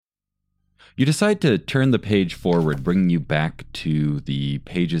You decide to turn the page forward, bringing you back to the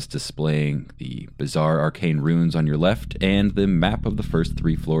pages displaying the bizarre arcane runes on your left and the map of the first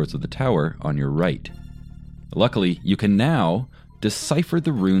 3 floors of the tower on your right. Luckily, you can now decipher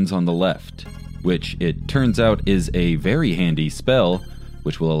the runes on the left, which it turns out is a very handy spell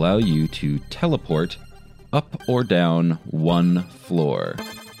which will allow you to teleport up or down 1 floor.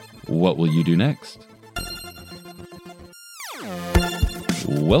 What will you do next?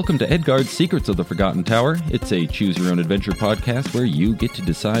 Welcome to Edgard's Secrets of the Forgotten Tower. It's a choose-your-own-adventure podcast where you get to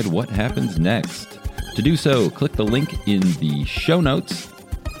decide what happens next. To do so, click the link in the show notes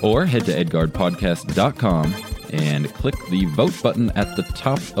or head to edgardpodcast.com and click the vote button at the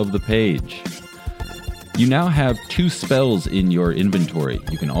top of the page. You now have 2 spells in your inventory.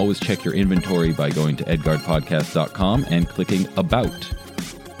 You can always check your inventory by going to edgardpodcast.com and clicking About.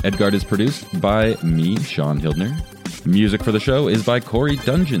 Edgard is produced by me, Sean Hildner. Music for the show is by Corey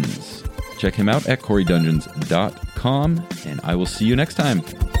Dungeons. Check him out at corydungeons.com, and I will see you next time.